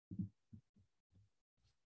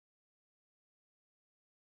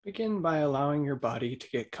Begin by allowing your body to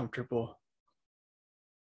get comfortable.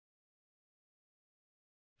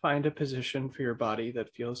 Find a position for your body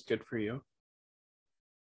that feels good for you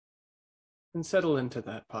and settle into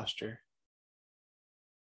that posture.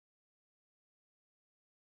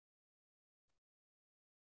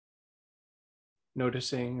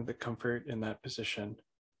 Noticing the comfort in that position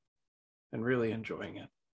and really enjoying it.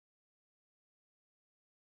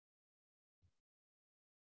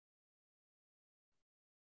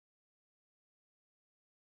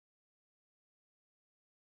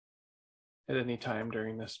 At any time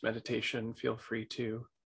during this meditation, feel free to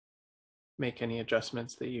make any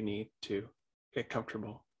adjustments that you need to get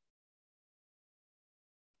comfortable.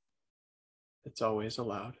 It's always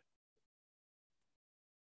allowed.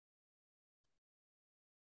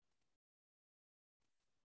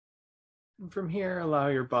 And from here, allow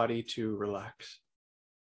your body to relax.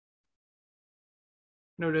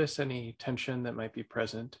 Notice any tension that might be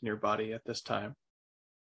present in your body at this time.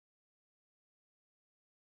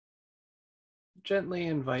 Gently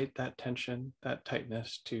invite that tension, that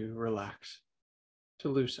tightness to relax, to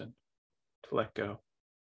loosen, to let go.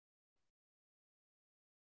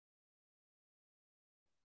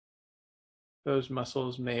 Those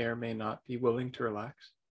muscles may or may not be willing to relax,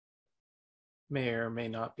 may or may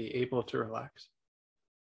not be able to relax,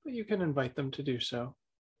 but you can invite them to do so.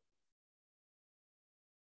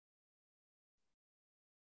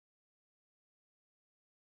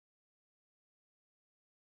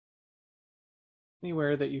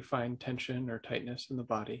 Anywhere that you find tension or tightness in the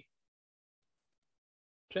body,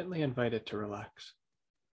 gently invite it to relax.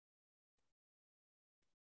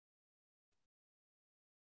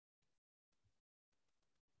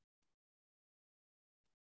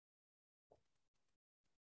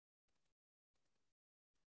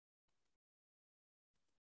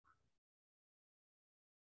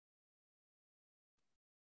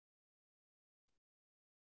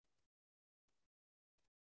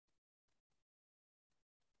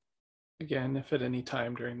 Again, if at any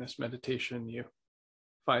time during this meditation you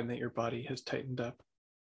find that your body has tightened up,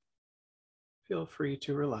 feel free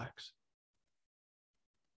to relax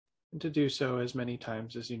and to do so as many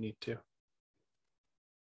times as you need to.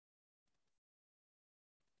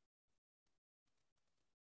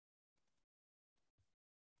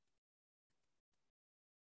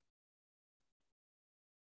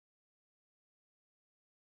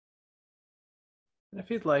 And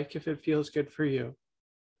if you'd like, if it feels good for you,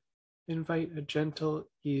 invite a gentle,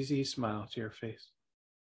 easy smile to your face.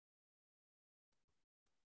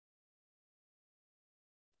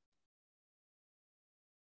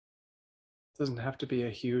 It doesn't have to be a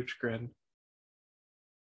huge grin,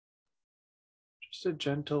 just a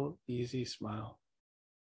gentle, easy smile.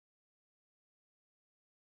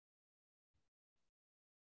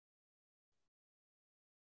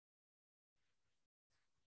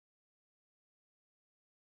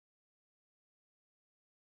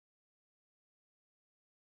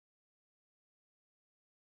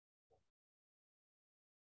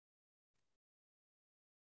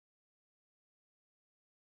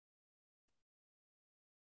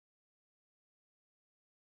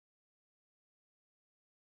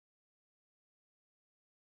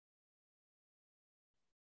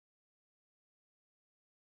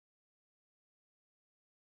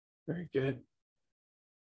 Very good.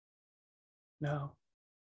 Now,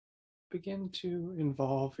 begin to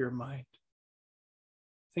involve your mind,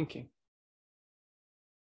 thinking,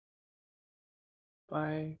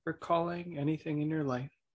 by recalling anything in your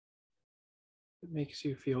life that makes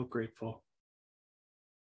you feel grateful,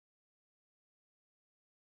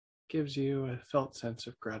 gives you a felt sense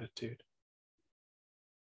of gratitude.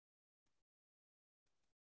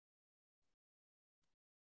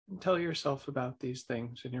 And tell yourself about these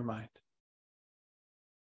things in your mind.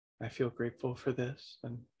 I feel grateful for this,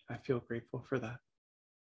 and I feel grateful for that.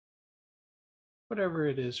 Whatever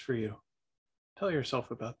it is for you, tell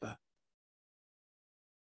yourself about that.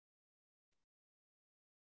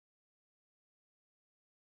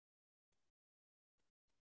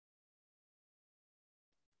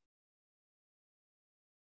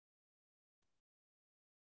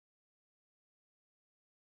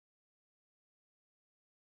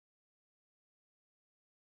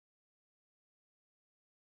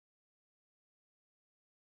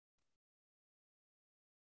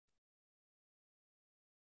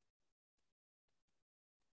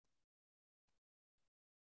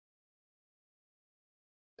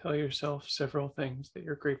 Tell yourself several things that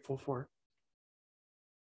you're grateful for.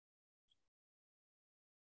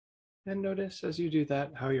 And notice as you do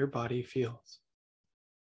that how your body feels.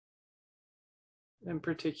 In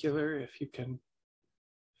particular, if you can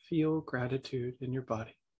feel gratitude in your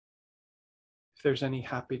body. If there's any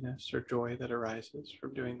happiness or joy that arises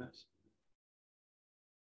from doing this,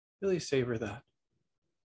 really savor that.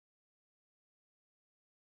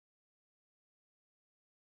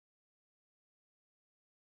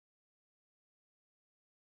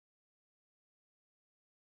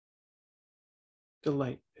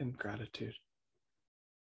 Delight in gratitude.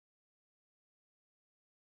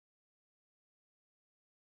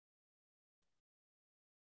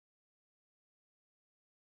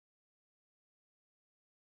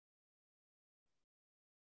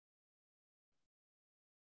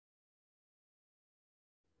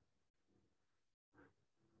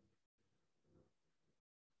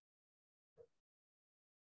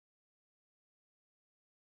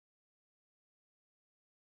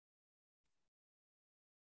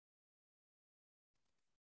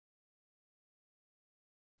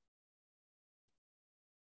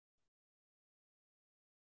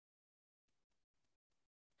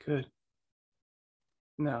 Good.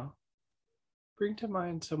 Now, bring to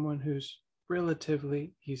mind someone who's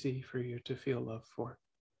relatively easy for you to feel love for.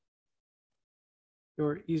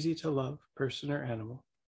 Your easy to love person or animal,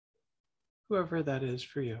 whoever that is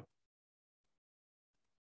for you.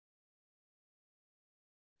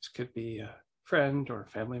 This could be a friend or a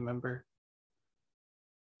family member,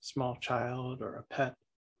 small child or a pet,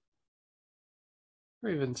 or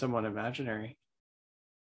even someone imaginary.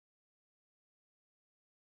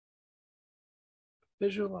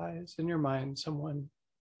 Visualize in your mind someone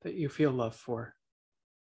that you feel love for.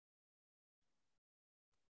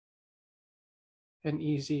 An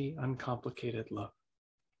easy, uncomplicated love.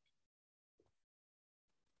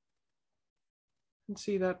 And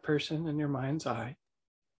see that person in your mind's eye.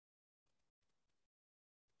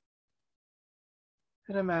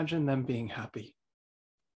 And imagine them being happy.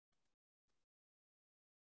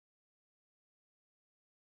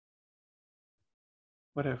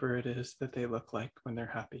 Whatever it is that they look like when they're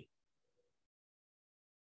happy.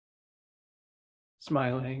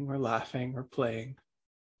 Smiling or laughing or playing.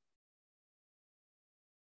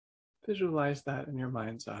 Visualize that in your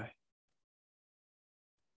mind's eye.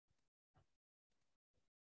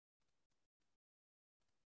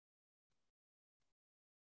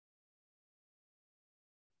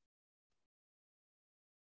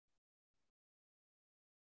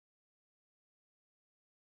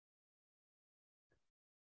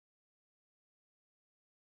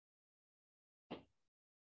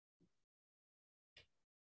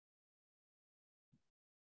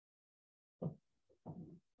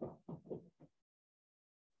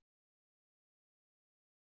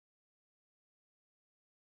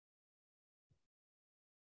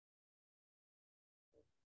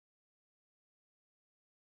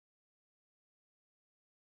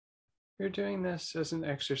 You're doing this as an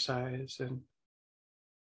exercise in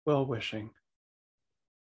well-wishing,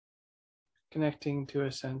 connecting to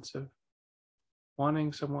a sense of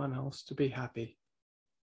wanting someone else to be happy,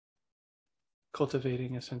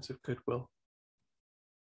 cultivating a sense of goodwill.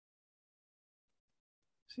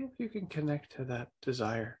 See if you can connect to that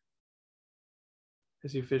desire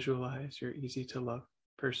as you visualize your easy to love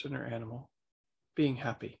person or animal being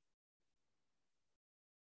happy,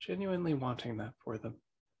 genuinely wanting that for them.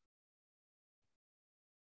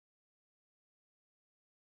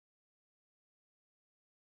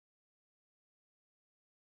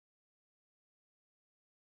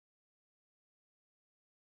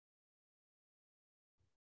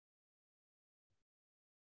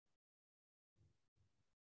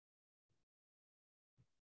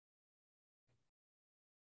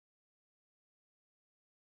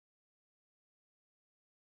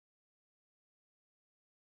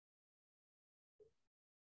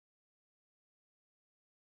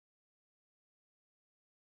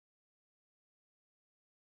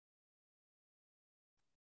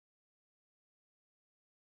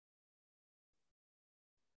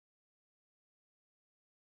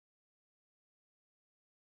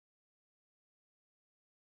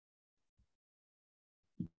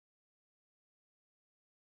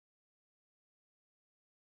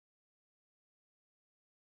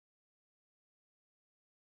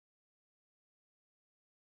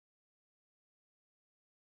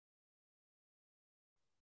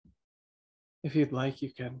 If you'd like,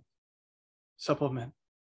 you can supplement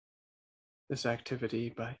this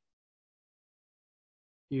activity by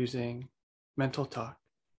using mental talk,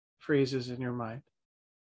 phrases in your mind,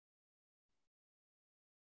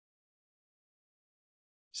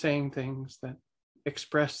 saying things that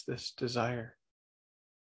express this desire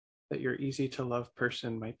that your easy to love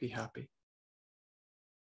person might be happy.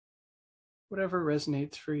 Whatever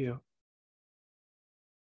resonates for you.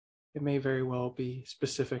 It may very well be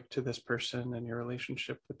specific to this person and your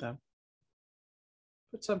relationship with them.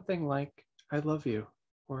 Put something like, I love you,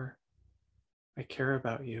 or I care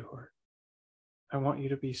about you, or I want you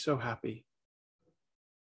to be so happy.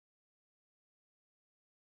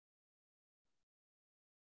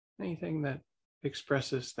 Anything that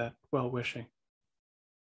expresses that well wishing,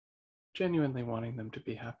 genuinely wanting them to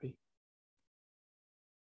be happy.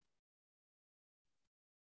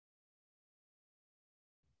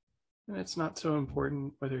 And it's not so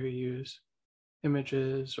important whether you use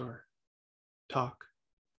images or talk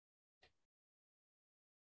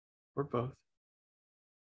or both.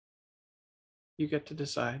 You get to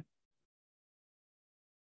decide.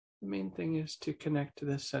 The main thing is to connect to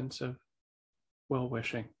this sense of well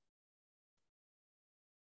wishing,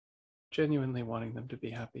 genuinely wanting them to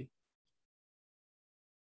be happy.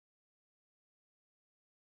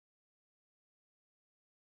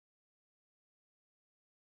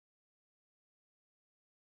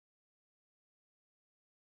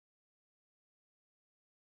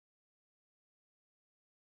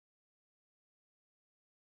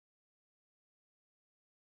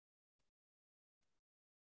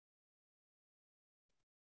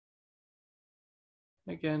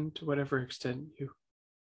 Again, to whatever extent you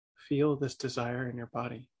feel this desire in your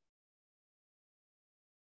body,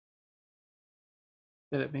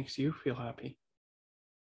 that it makes you feel happy,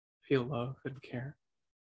 feel love and care.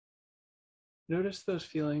 Notice those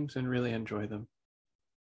feelings and really enjoy them.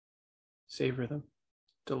 Savor them,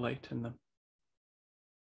 delight in them.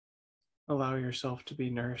 Allow yourself to be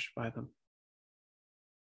nourished by them.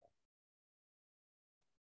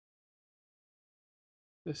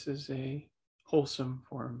 This is a wholesome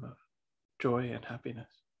form of joy and happiness.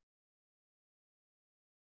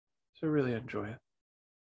 So really enjoy it.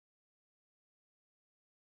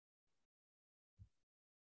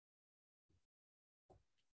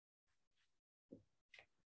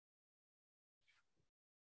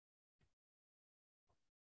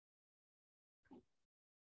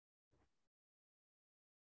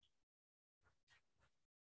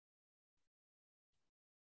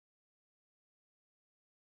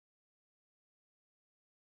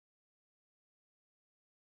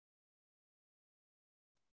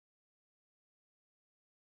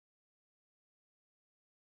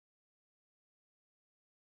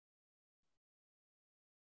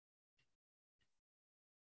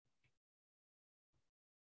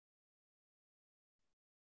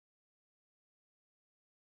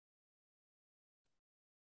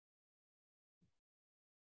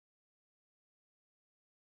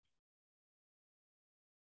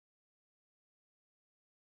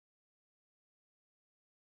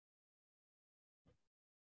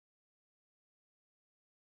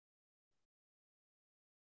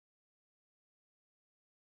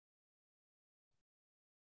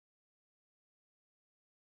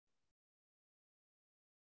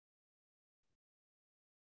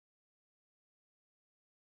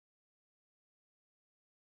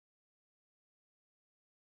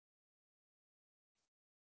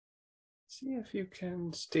 See if you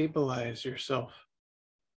can stabilize yourself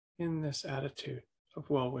in this attitude of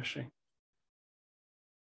well wishing,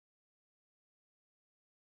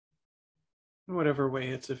 in whatever way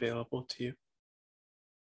it's available to you,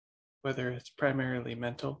 whether it's primarily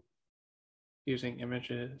mental, using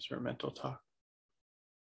images or mental talk,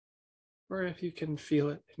 or if you can feel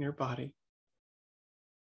it in your body,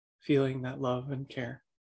 feeling that love and care,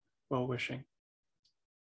 well wishing.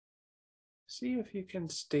 See if you can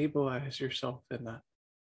stabilize yourself in that,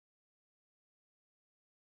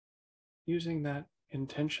 using that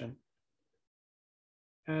intention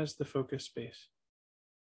as the focus space.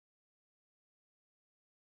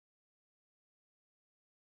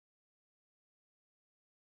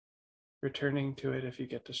 Returning to it if you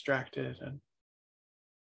get distracted, and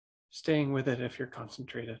staying with it if you're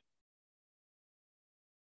concentrated.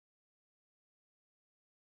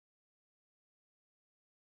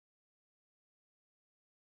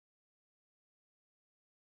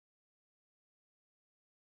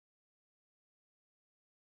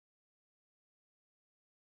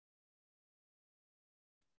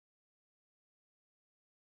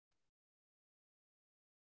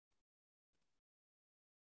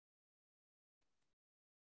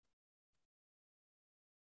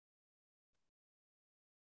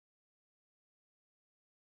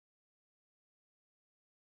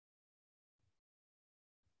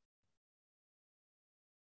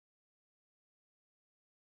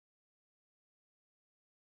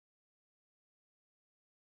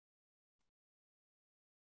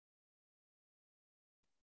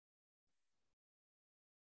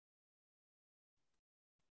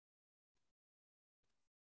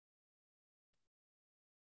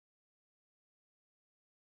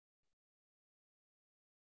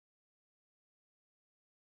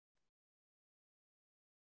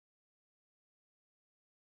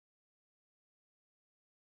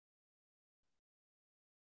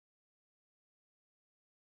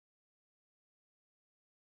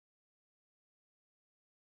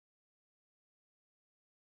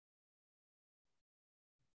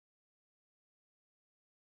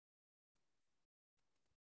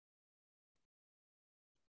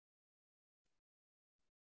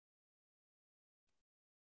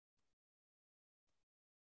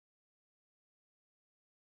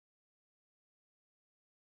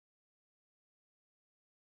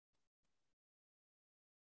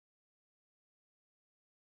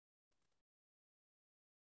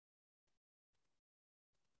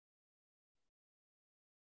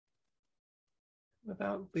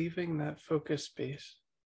 without leaving that focus space,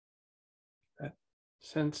 that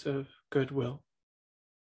sense of goodwill,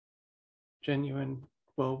 genuine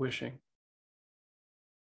well wishing.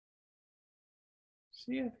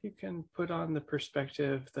 See if you can put on the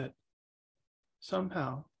perspective that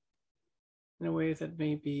somehow, in a way that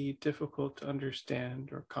may be difficult to understand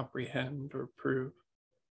or comprehend or prove,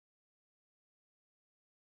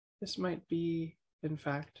 this might be, in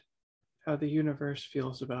fact, how the universe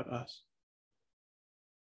feels about us.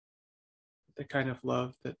 The kind of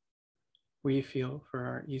love that we feel for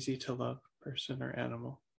our easy to love person or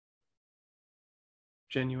animal.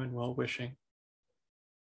 Genuine well wishing,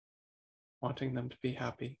 wanting them to be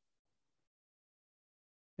happy,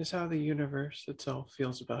 is how the universe itself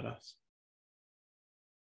feels about us.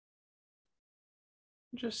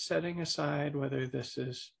 Just setting aside whether this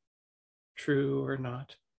is true or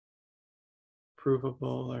not,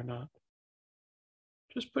 provable or not.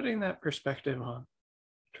 Just putting that perspective on,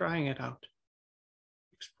 trying it out,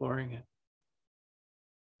 exploring it.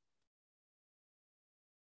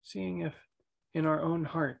 Seeing if in our own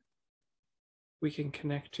heart we can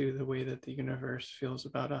connect to the way that the universe feels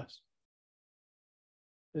about us.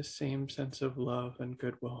 This same sense of love and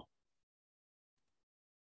goodwill.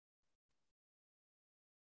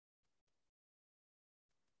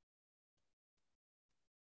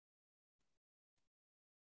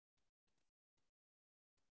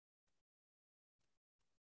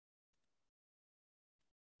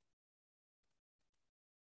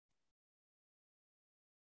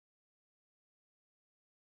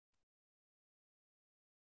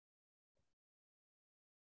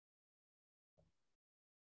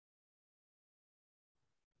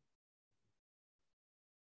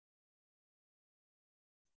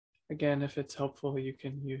 Again, if it's helpful, you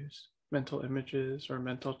can use mental images or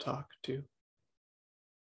mental talk to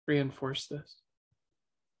reinforce this.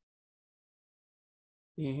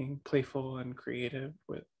 Being playful and creative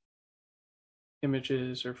with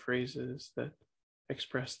images or phrases that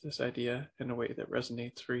express this idea in a way that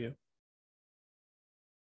resonates for you.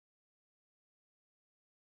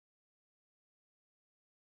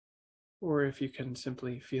 Or if you can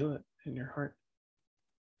simply feel it in your heart,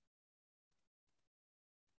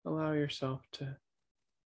 allow yourself to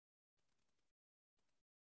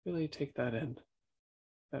really take that in,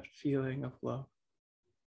 that feeling of love.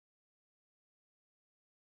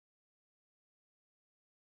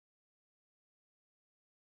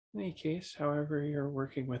 In any case, however you're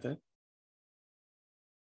working with it,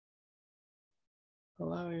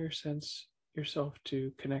 allow yourself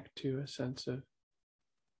to connect to a sense of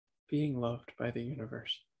being loved by the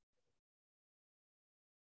universe.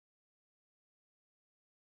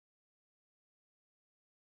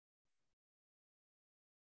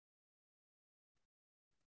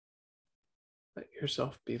 Let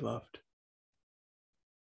yourself be loved.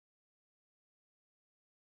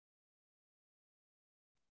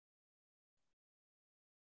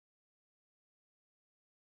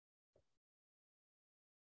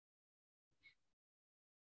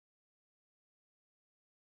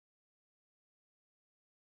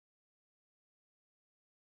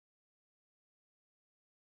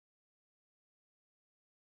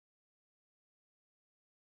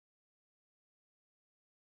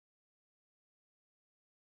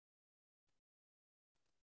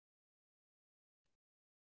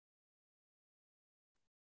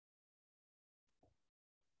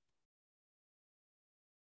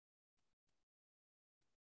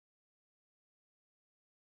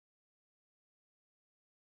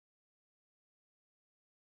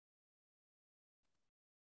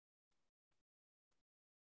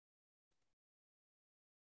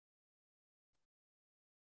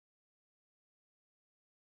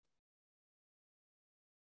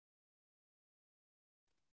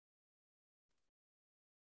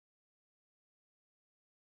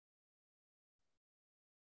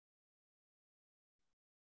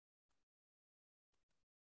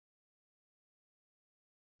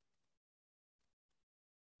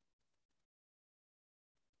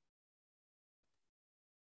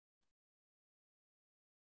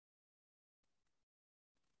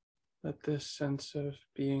 Let this sense of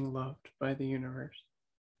being loved by the universe,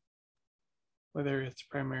 whether it's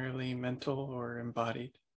primarily mental or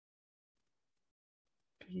embodied,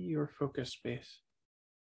 be your focus space.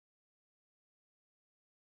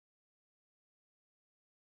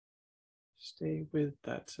 Stay with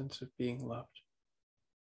that sense of being loved.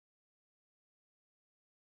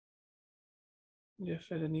 And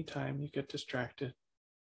if at any time you get distracted,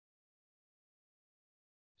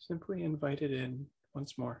 simply invite it in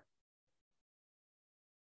once more,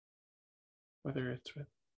 whether it's with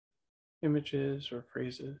images or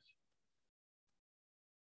phrases.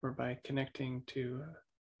 or by connecting to a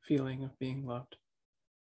feeling of being loved.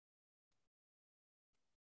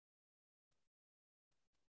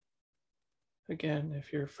 Again,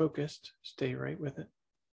 if you're focused, stay right with it.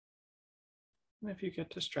 And if you get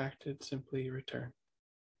distracted, simply return.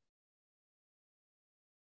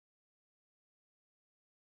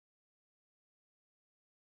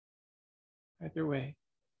 Either way,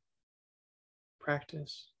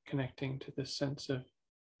 practice connecting to this sense of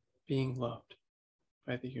being loved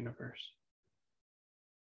by the universe.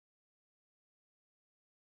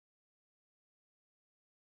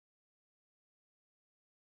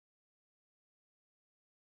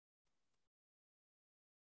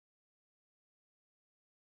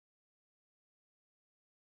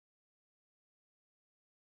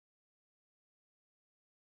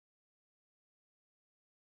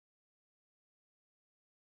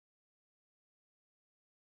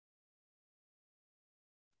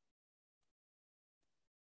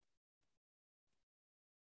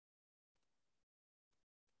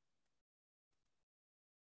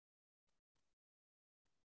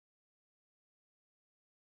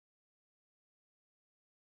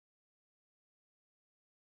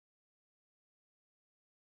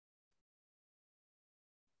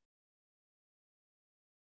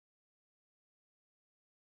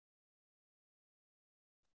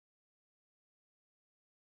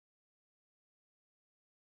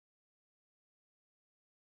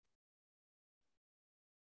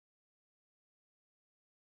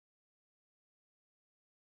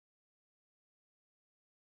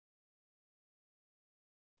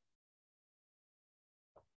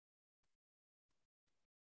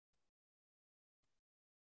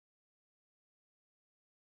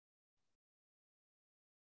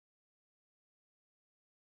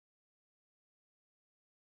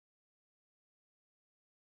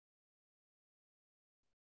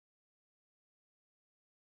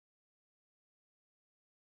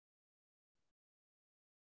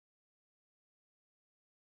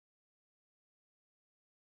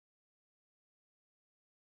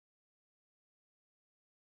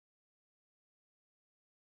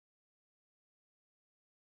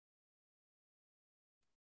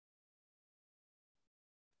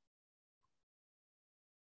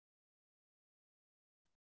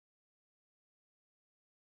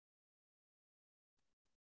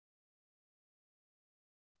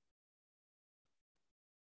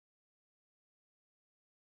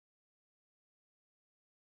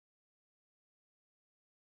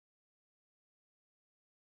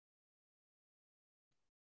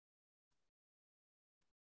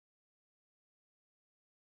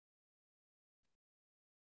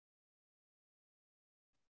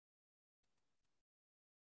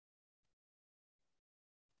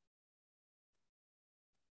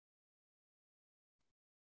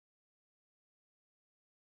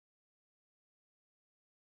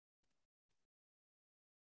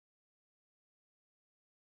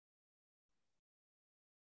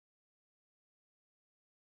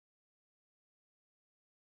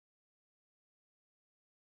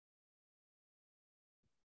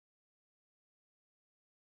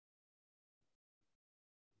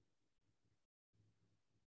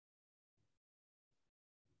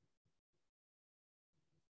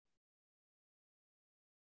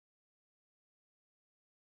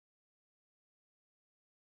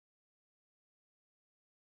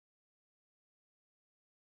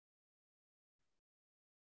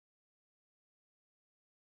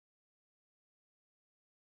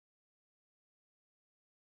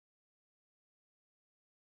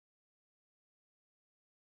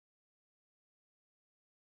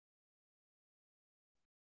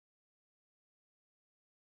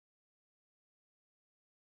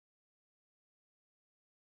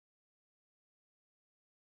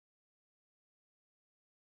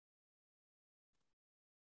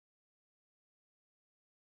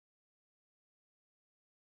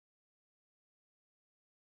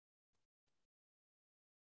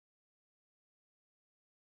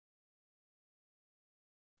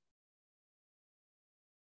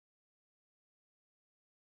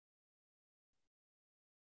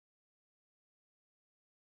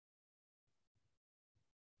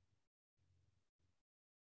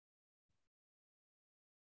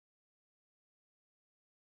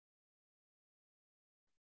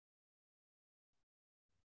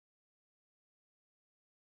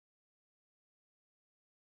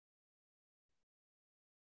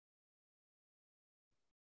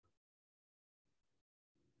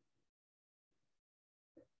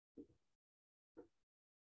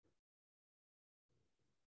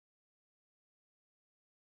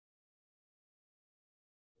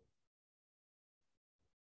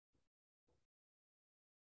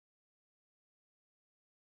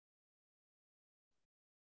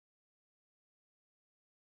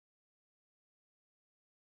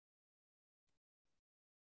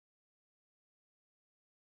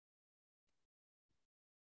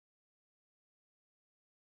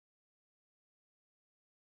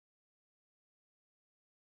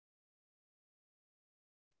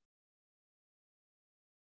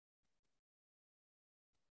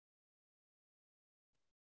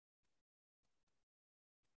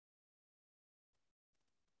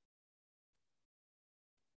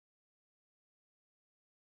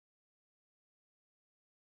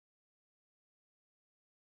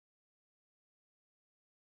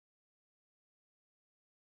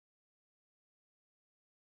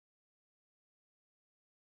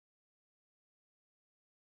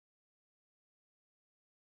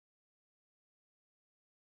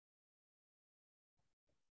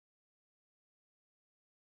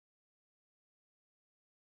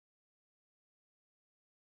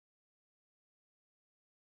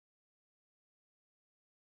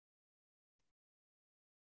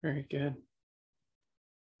 Very good.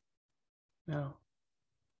 Now,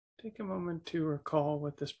 take a moment to recall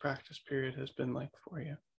what this practice period has been like for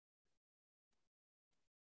you.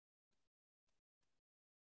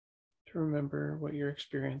 To remember what your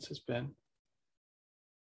experience has been.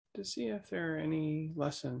 To see if there are any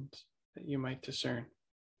lessons that you might discern.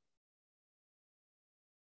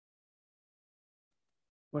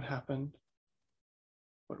 What happened?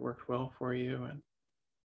 What worked well for you? And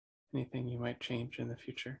anything you might change in the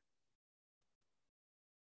future.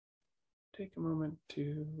 Take a moment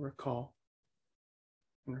to recall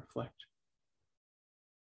and reflect.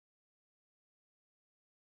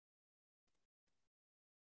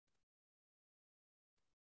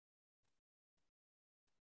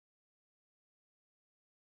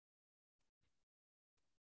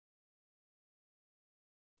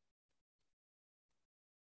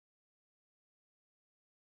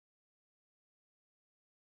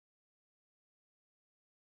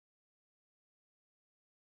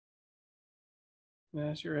 And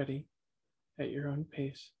as you're ready, at your own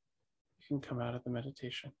pace, you can come out of the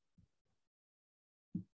meditation.